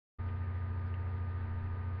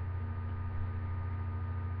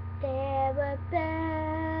There were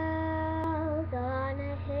bells on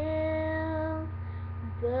a hill,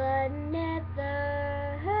 but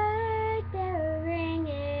never heard their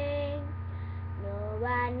ringing. No,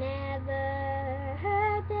 I never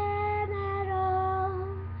heard them at all,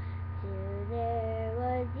 till there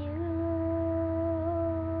was you.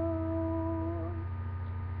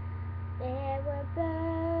 There were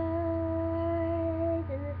birds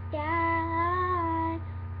in the sky,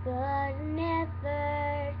 but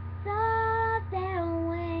never saw them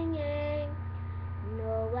winging.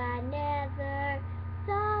 No, I never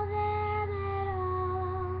saw them at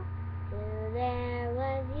all, till there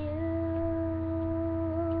was you.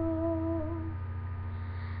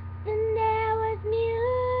 Then there was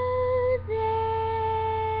music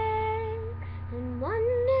and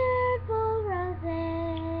wonderful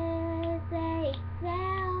roses. They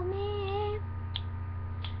tell me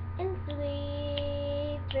in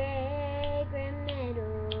sweet fragrant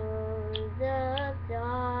meadows of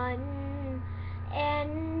dawn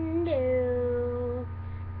and dew.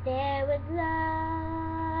 There was love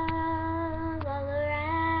all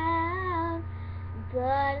around,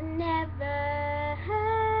 but never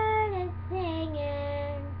heard it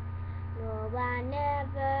singing. No, I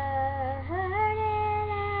never heard it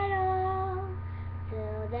at all,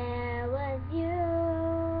 till there was you.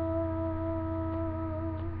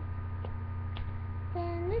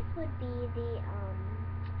 Then this would be the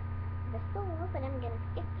solo, but I'm gonna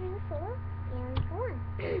skip through the solo and go on.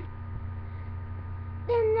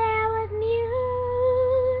 Then there was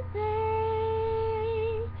music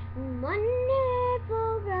and wonderful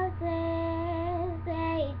roses.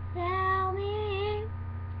 They tell me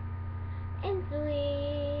in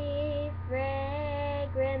sweet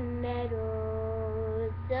fragrant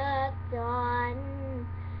meadows of dawn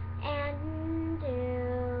and dew.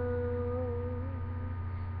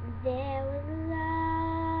 There was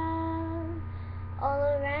love all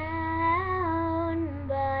around,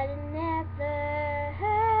 but I never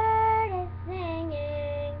heard it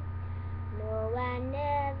singing. No, I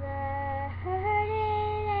never heard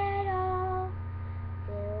it at all,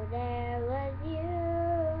 till there was you.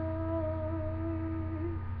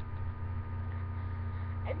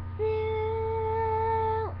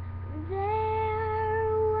 Till there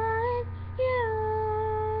was you.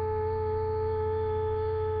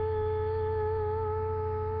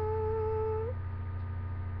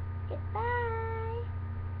 Goodbye.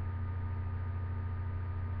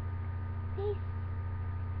 Peace.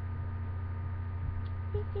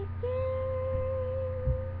 Peace, peace, peace.